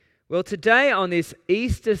Well, today on this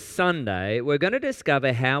Easter Sunday, we're going to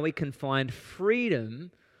discover how we can find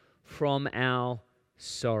freedom from our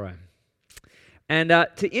sorrow. And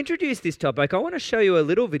to introduce this topic, I want to show you a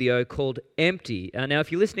little video called Empty. Now,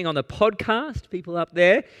 if you're listening on the podcast, people up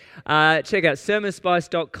there, check out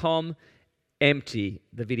sermonspice.com, Empty,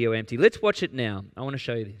 the video Empty. Let's watch it now. I want to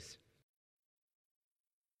show you this.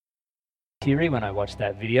 Teary when I watch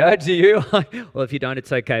that video, do you? Well, if you don't,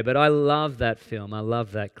 it's okay, but I love that film. I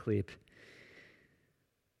love that clip.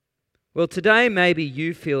 Well, today maybe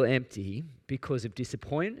you feel empty because of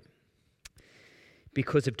disappointment,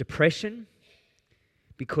 because of depression,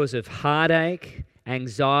 because of heartache,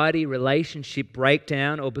 anxiety, relationship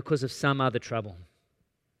breakdown, or because of some other trouble.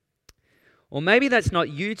 Or maybe that's not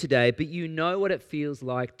you today, but you know what it feels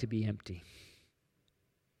like to be empty.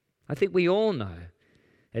 I think we all know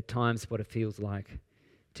at times what it feels like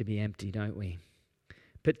to be empty, don't we?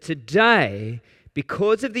 But today,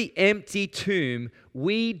 because of the empty tomb,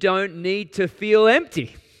 we don't need to feel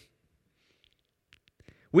empty.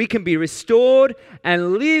 We can be restored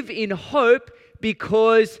and live in hope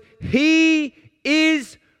because He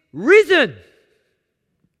is risen.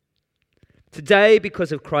 Today,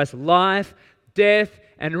 because of Christ's life, death,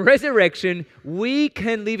 and resurrection, we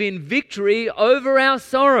can live in victory over our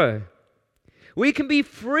sorrow. We can be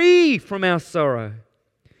free from our sorrow.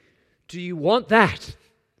 Do you want that?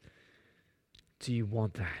 Do you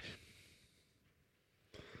want that?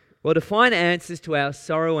 Well, to find answers to our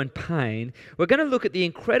sorrow and pain, we're going to look at the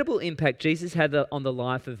incredible impact Jesus had on the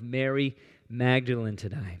life of Mary Magdalene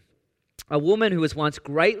today. A woman who was once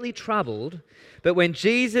greatly troubled, but when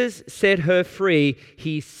Jesus set her free,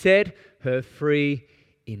 He set her free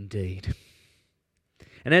indeed.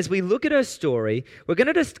 And as we look at her story, we're going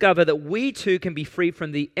to discover that we too can be free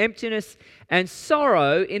from the emptiness and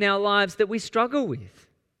sorrow in our lives that we struggle with.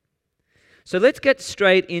 So let's get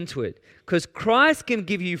straight into it, because Christ can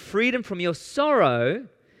give you freedom from your sorrow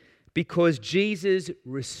because Jesus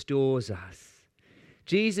restores us.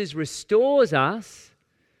 Jesus restores us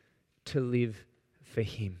to live for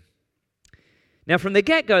Him. Now, from the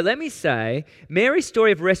get-go, let me say, Mary's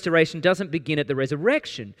story of restoration doesn't begin at the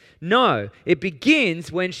resurrection. No, it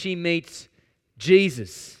begins when she meets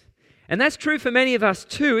Jesus. And that's true for many of us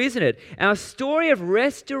too, isn't it? Our story of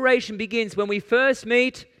restoration begins when we first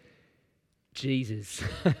meet Jesus.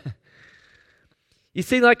 You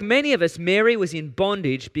see, like many of us, Mary was in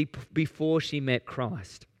bondage before she met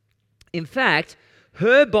Christ. In fact,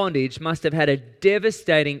 her bondage must have had a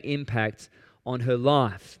devastating impact on her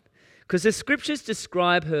life. Because the scriptures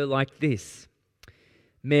describe her like this: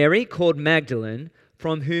 Mary, called Magdalene,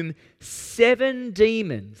 from whom 7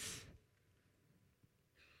 demons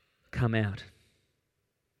come out.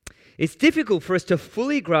 It's difficult for us to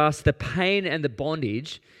fully grasp the pain and the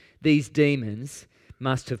bondage these demons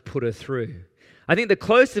must have put her through. I think the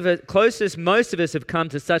closest most of us have come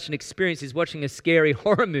to such an experience is watching a scary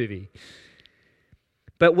horror movie.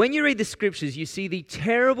 But when you read the scriptures, you see the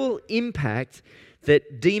terrible impact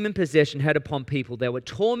that demon possession had upon people. They were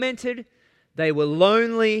tormented, they were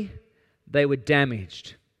lonely, they were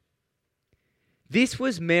damaged. This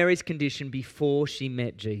was Mary's condition before she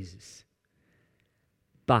met Jesus.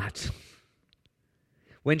 But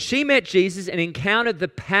when she met Jesus and encountered the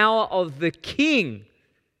power of the King,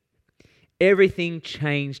 everything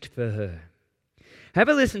changed for her. Have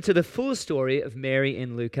a listen to the full story of Mary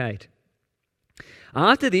in Luke 8.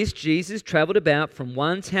 After this, Jesus traveled about from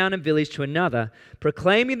one town and village to another,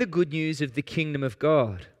 proclaiming the good news of the kingdom of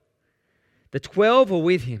God. The 12 were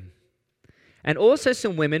with Him, and also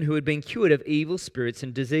some women who had been cured of evil spirits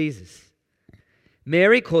and diseases.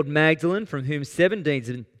 Mary, called Magdalene, from whom 7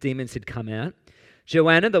 demons had come out,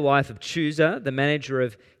 Joanna, the wife of Chuza, the manager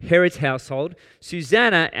of Herod's household,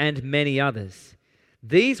 Susanna, and many others.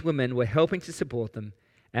 These women were helping to support them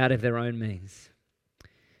out of their own means.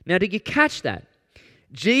 Now, did you catch that?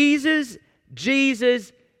 Jesus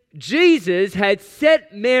had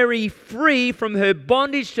set Mary free from her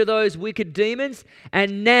bondage to those wicked demons,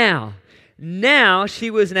 and now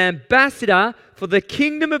she was an ambassador for the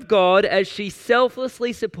kingdom of God as she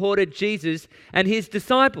selflessly supported Jesus and His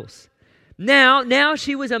disciples. Now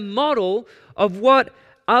she was a model of what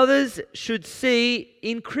others should see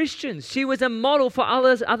in Christians. She was a model for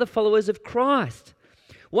other followers of Christ.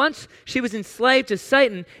 Once she was enslaved to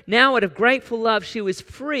Satan, now out of grateful love, she was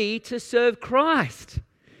free to serve Christ.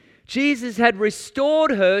 Jesus had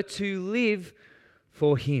restored her to live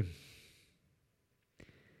for Him.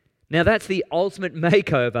 Now that's the ultimate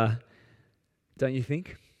makeover, don't you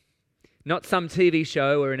think? Not some TV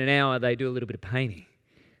show where in an hour they do a little bit of painting,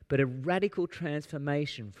 but a radical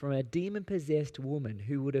transformation from a demon-possessed woman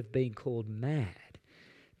who would have been called mad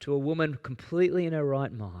to a woman completely in her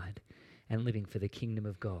right mind and living for the kingdom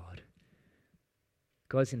of God.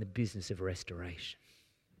 God's in the business of restoration.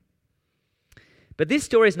 But this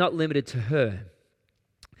story is not limited to her.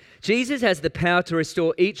 Jesus has the power to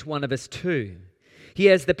restore each one of us too. He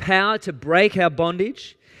has the power to break our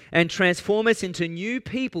bondage and transform us into new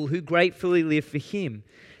people who gratefully live for Him.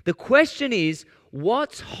 The question is,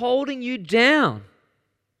 what's holding you down?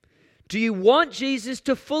 Do you want Jesus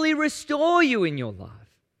to fully restore you in your life?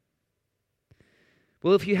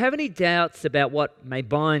 Well, if you have any doubts about what may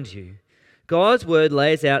bind you, God's word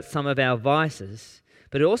lays out some of our vices,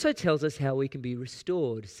 but it also tells us how we can be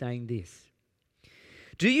restored, saying this: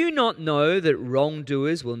 do you not know that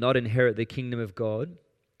wrongdoers will not inherit the kingdom of God?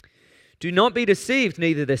 Do not be deceived,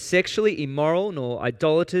 neither the sexually immoral, nor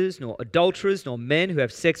idolaters, nor adulterers, nor men who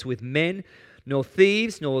have sex with men, nor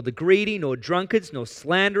thieves, nor the greedy, nor drunkards, nor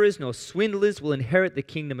slanderers, nor swindlers will inherit the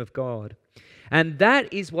kingdom of God. And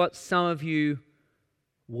that is what some of you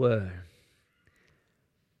were.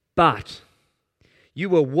 But you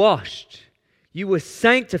were washed, you were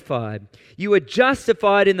sanctified, you were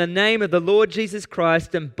justified in the name of the Lord Jesus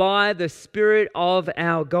Christ and by the Spirit of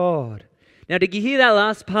our God. Now, did you hear that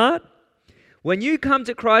last part? When you come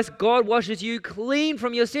to Christ, God washes you clean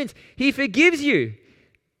from your sins. He forgives you.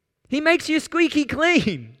 He makes you squeaky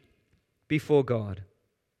clean before God.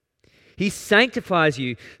 He sanctifies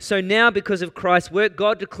you. So now, because of Christ's work,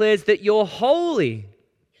 God declares that you're holy.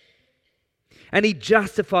 And He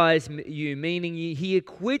justifies you, meaning He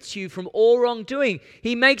acquits you from all wrongdoing.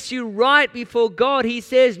 He makes you right before God. He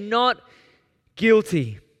says, not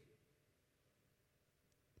guilty.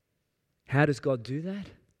 How does God do that?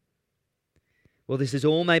 Well, this is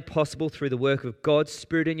all made possible through the work of God's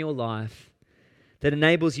Spirit in your life that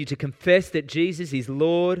enables you to confess that Jesus is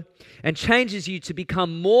Lord and changes you to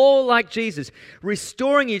become more like Jesus,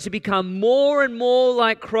 restoring you to become more and more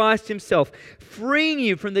like Christ Himself, freeing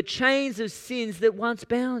you from the chains of sins that once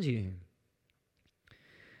bound you.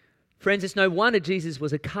 Friends, it's no wonder Jesus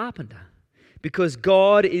was a carpenter, because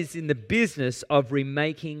God is in the business of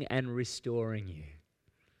remaking and restoring you.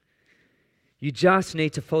 You just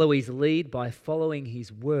need to follow His lead by following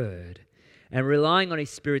His word and relying on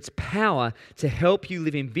His Spirit's power to help you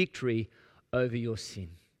live in victory over your sin.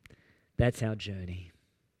 That's our journey.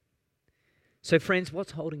 So friends,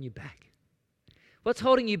 what's holding you back? What's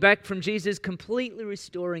holding you back from Jesus completely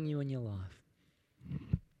restoring you in your life?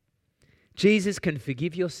 Jesus can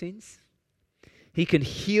forgive your sins. He can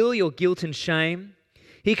heal your guilt and shame.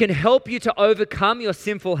 He can help you to overcome your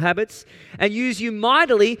sinful habits and use you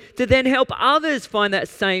mightily to then help others find that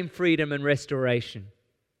same freedom and restoration.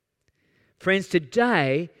 Friends,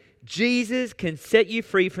 today, Jesus can set you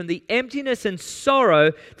free from the emptiness and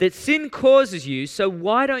sorrow that sin causes you. So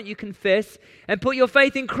why don't you confess and put your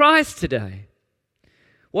faith in Christ today?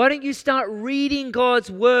 Why don't you start reading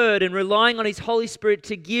God's word and relying on His Holy Spirit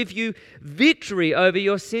to give you victory over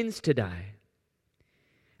your sins today?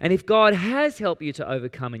 And if God has helped you to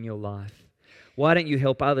overcome in your life, why don't you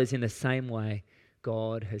help others in the same way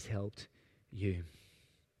God has helped you?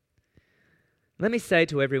 Let me say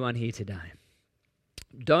to everyone here today,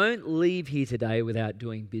 don't leave here today without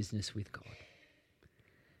doing business with God.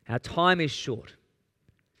 Our time is short.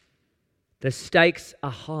 The stakes are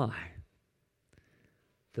high.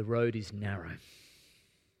 The road is narrow.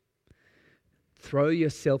 Throw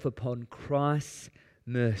yourself upon Christ's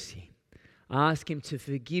mercy. Ask Him to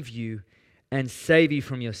forgive you and save you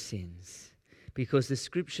from your sins. Because the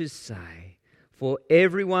Scriptures say, for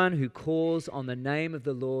everyone who calls on the name of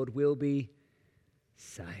the Lord will be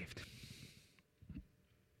saved.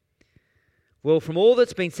 Well, from all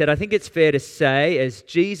that's been said, I think it's fair to say, as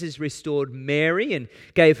Jesus restored Mary and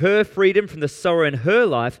gave her freedom from the sorrow in her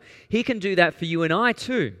life, He can do that for you and I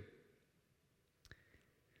too.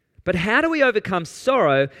 But how do we overcome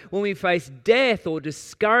sorrow when we face death or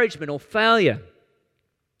discouragement or failure?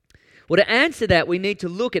 Well, to answer that, we need to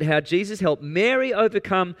look at how Jesus helped Mary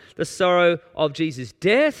overcome the sorrow of Jesus'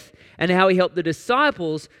 death and how He helped the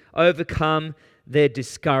disciples overcome their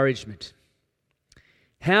discouragement.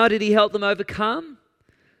 How did He help them overcome?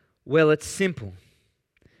 Well, it's simple.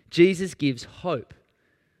 Jesus gives hope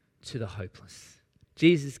to the hopeless.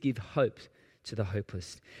 Jesus gives hope to the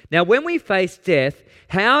hopeless. Now, when we face death,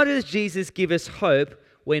 how does Jesus give us hope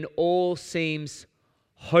when all seems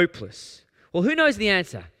hopeless? Well, who knows the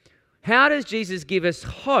answer? How does Jesus give us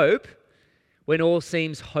hope when all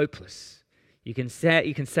seems hopeless? You can say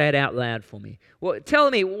it out loud for me. Well,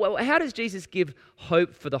 tell me, how does Jesus give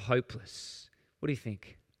hope for the hopeless? What do you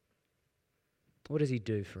think? What does He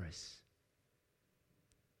do for us?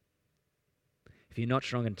 If you're not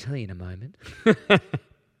sure, I'm going to tell you in a moment.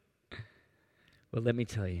 Well, let me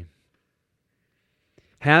tell you.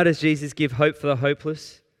 How does Jesus give hope for the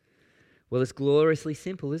hopeless? Well, it's gloriously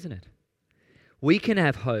simple, isn't it? We can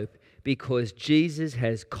have hope because Jesus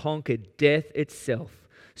has conquered death itself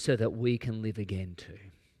so that we can live again too.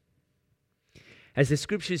 As the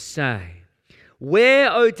scriptures say,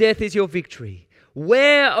 where, O death, is your victory?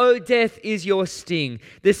 Where, O death, is your sting?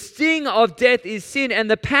 The sting of death is sin,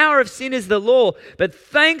 and the power of sin is the law. But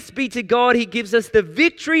thanks be to God, He gives us the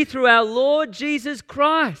victory through our Lord Jesus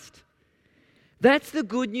Christ. That's the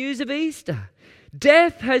good news of Easter.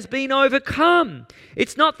 Death has been overcome.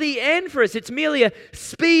 It's not the end for us. It's merely a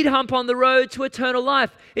speed hump on the road to eternal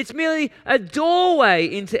life. It's merely a doorway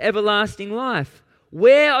into everlasting life.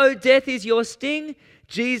 Where, O death, is your sting?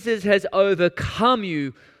 Jesus has overcome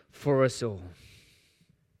you for us all.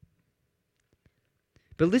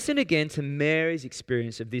 But listen again to Mary's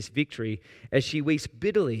experience of this victory as she weeps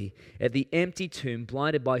bitterly at the empty tomb,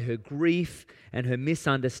 blinded by her grief and her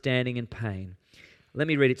misunderstanding and pain. Let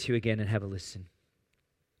me read it to you again and have a listen.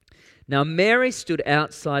 Now Mary stood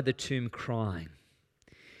outside the tomb crying.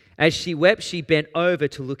 As she wept, she bent over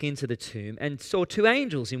to look into the tomb and saw two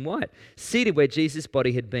angels in white seated where Jesus'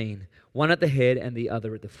 body had been, one at the head and the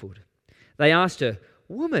other at the foot. They asked her,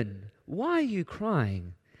 "Woman, why are you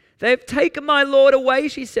crying?" "They have taken my Lord away,"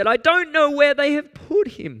 she said. "I don't know where they have put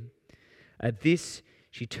him." At this,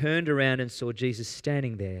 she turned around and saw Jesus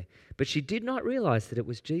standing there, but she did not realize that it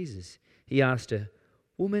was Jesus. He asked her,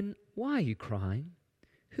 "Woman, why are you crying?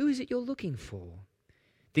 Who is it you're looking for?"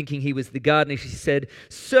 Thinking he was the gardener, she said,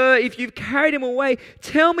 "Sir, if you've carried him away,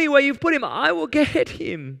 tell me where you've put him. I will get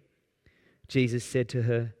him." Jesus said to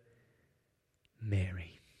her,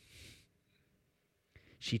 "Mary."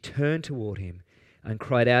 She turned toward him and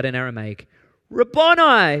cried out in Aramaic,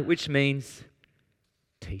 "Rabboni," which means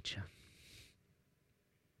teacher.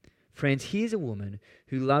 Friends, here's a woman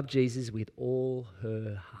who loved Jesus with all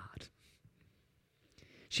her heart.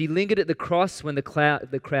 She lingered at the cross when the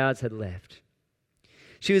crowds had left.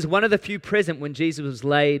 She was one of the few present when Jesus was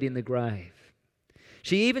laid in the grave.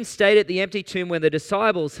 She even stayed at the empty tomb when the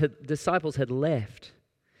disciples had left.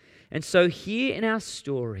 And so here in our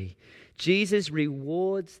story, Jesus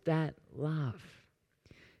rewards that love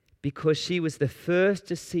because she was the first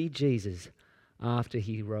to see Jesus after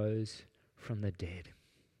he rose from the dead.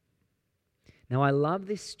 Now, I love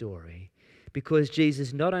this story because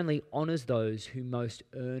Jesus not only honors those who most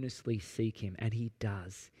earnestly seek him, and he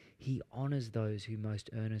does. He honors those who most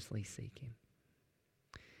earnestly seek him.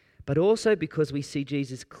 But also because we see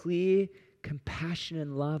Jesus' clear compassion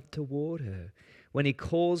and love toward her when he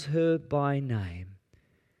calls her by name,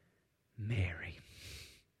 Mary.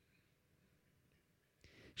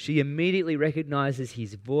 She immediately recognizes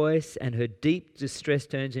his voice, and her deep distress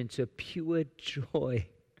turns into pure joy.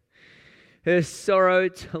 Her sorrow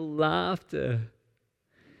to laughter.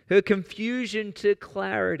 Her confusion to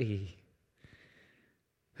clarity.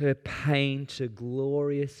 Her pain to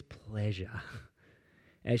glorious pleasure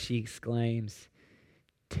as she exclaims,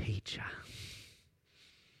 "Teacher."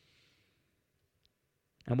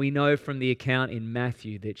 And we know from the account in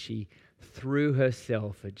Matthew that she threw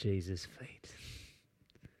herself at Jesus' feet.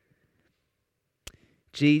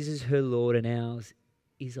 Jesus, her Lord and ours,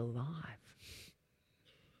 is alive.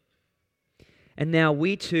 And now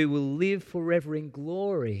we too will live forever in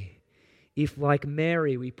glory if, like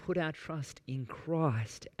Mary, we put our trust in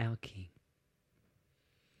Christ, our King.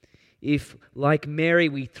 If, like Mary,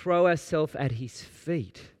 we throw ourselves at his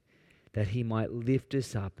feet, that he might lift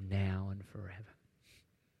us up now and forever.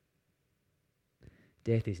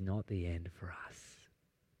 Death is not the end for us.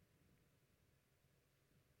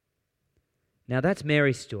 Now that's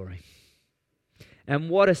Mary's story. And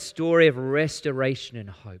what a story of restoration and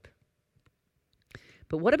hope.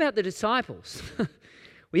 But what about the disciples?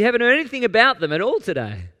 We haven't heard anything about them at all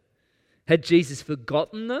today. Had Jesus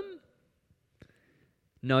forgotten them?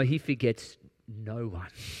 No, he forgets no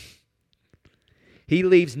one. He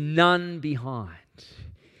leaves none behind.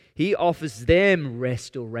 He offers them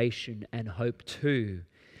restoration and hope too.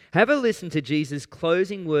 Have a listen to Jesus'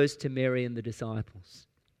 closing words to Mary and the disciples.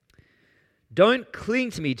 "Don't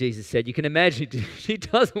cling to me," Jesus said. You can imagine she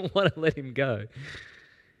doesn't want to let him go.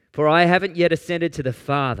 "For I haven't yet ascended to the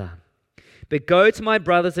Father. But go to my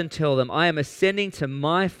brothers and tell them, I am ascending to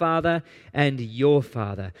my Father and your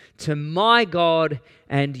Father, to my God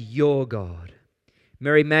and your God."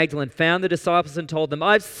 Mary Magdalene found the disciples and told them,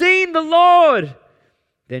 "I've seen the Lord."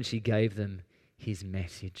 Then she gave them his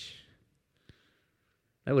message.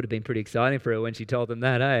 That would have been pretty exciting for her when she told them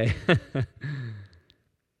that, eh?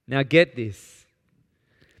 Now get this.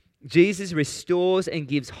 Jesus restores and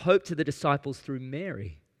gives hope to the disciples through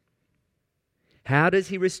Mary. How does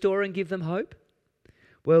he restore and give them hope?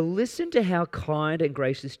 Well, listen to how kind and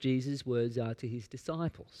gracious Jesus' words are to his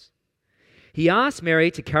disciples. He asked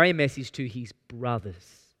Mary to carry a message to his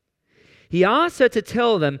brothers. He asked her to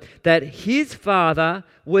tell them that his Father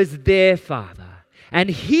was their Father and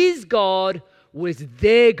his God was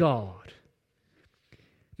their God.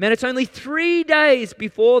 Man, it's only 3 days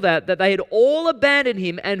before that they had all abandoned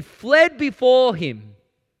him and fled before him.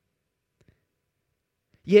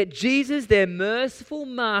 Yet Jesus, their merciful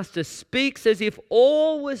master, speaks as if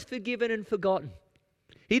all was forgiven and forgotten.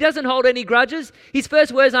 He doesn't hold any grudges. His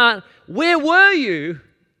first words aren't, "Where were you?"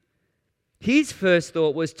 His first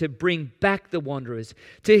thought was to bring back the wanderers,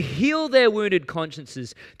 to heal their wounded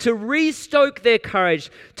consciences, to restoke their courage,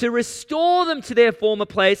 to restore them to their former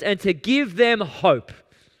place, and to give them hope.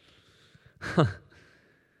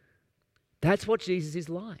 That's what Jesus is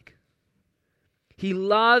like. He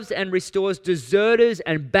loves and restores deserters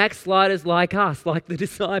and backsliders like us, like the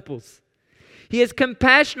disciples. He has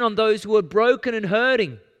compassion on those who are broken and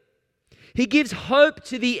hurting. He gives hope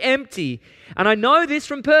to the empty. And I know this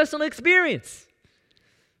from personal experience.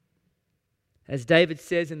 As David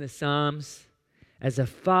says in the Psalms, as a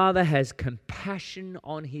father has compassion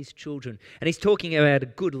on his children. And he's talking about a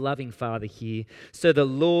good, loving father here. So the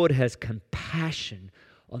Lord has compassion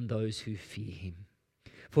on those who fear him.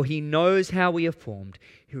 For he knows how we are formed.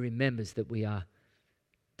 He remembers that we are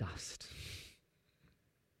dust.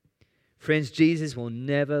 Friends, Jesus will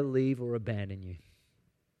never leave or abandon you.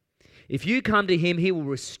 If you come to him, he will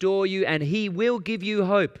restore you and he will give you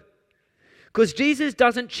hope. Because Jesus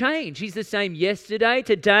doesn't change. He's the same yesterday,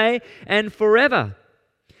 today, and forever.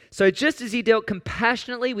 So just as he dealt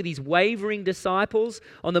compassionately with his wavering disciples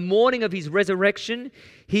on the morning of his resurrection,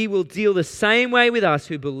 he will deal the same way with us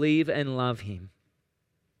who believe and love him.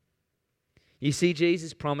 You see,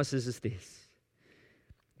 Jesus promises us this: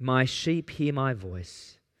 "My sheep hear my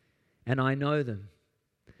voice, and I know them,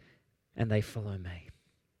 and they follow me.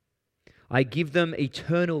 I give them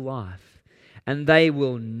eternal life, and they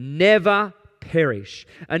will never perish,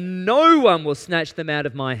 and no one will snatch them out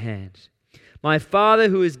of my hand. My Father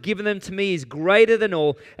who has given them to me is greater than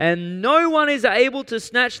all, and no one is able to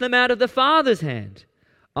snatch them out of the Father's hand.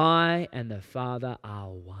 I and the Father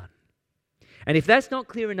are one." And if that's not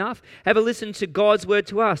clear enough, have a listen to God's word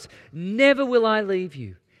to us. "Never will I leave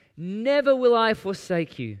you, never will I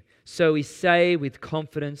forsake you." So we say with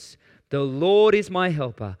confidence, "The Lord is my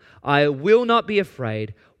helper. I will not be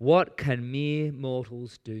afraid. What can mere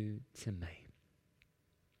mortals do to me?"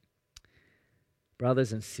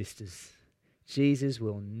 Brothers and sisters, Jesus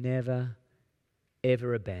will never,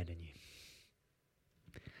 ever abandon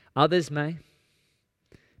you. Others may,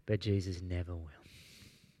 but Jesus never will.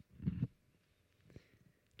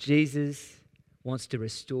 Jesus wants to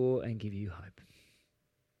restore and give you hope.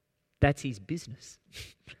 That's his business.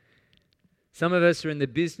 Some of us are in the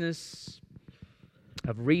business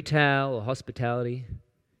of retail or hospitality.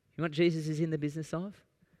 You know what Jesus is in the business of?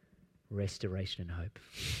 Restoration and hope.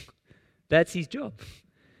 That's his job.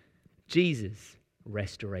 Jesus,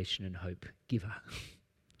 restoration and hope giver.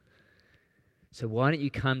 So why don't you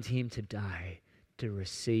come to him today to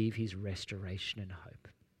receive his restoration and hope?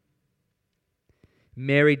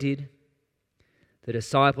 Mary did. The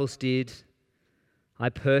disciples did. I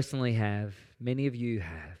personally have. Many of you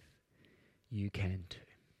have. You can too.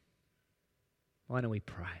 Why don't we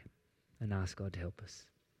pray and ask God to help us?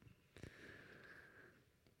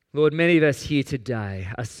 Lord, many of us here today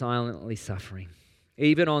are silently suffering.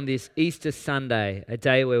 Even on this Easter Sunday, a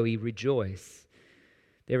day where we rejoice,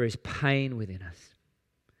 there is pain within us.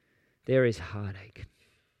 There is heartache.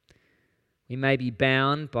 We may be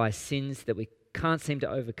bound by sins that we can't seem to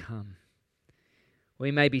overcome.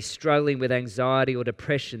 We may be struggling with anxiety or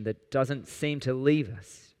depression that doesn't seem to leave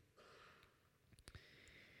us.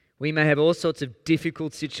 We may have all sorts of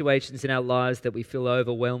difficult situations in our lives that we feel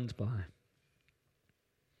overwhelmed by.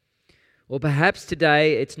 Or perhaps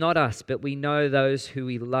today it's not us, but we know those who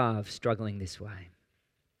we love struggling this way.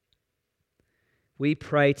 We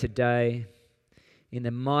pray today in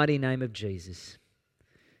the mighty name of Jesus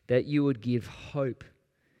that you would give hope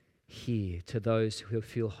here to those who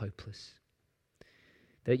feel hopeless.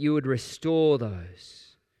 That you would restore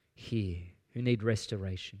those here who need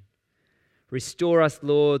restoration. Restore us,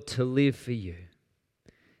 Lord, to live for you.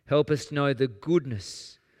 Help us know the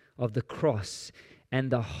goodness of the cross and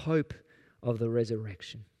the hope of the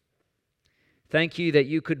resurrection. Thank you that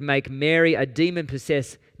you could make Mary, a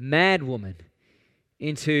demon-possessed mad woman,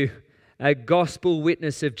 into a gospel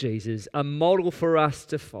witness of Jesus, a model for us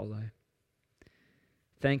to follow.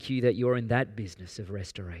 Thank you that you're in that business of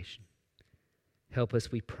restoration. Help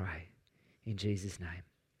us, we pray. In Jesus' name,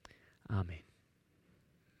 amen.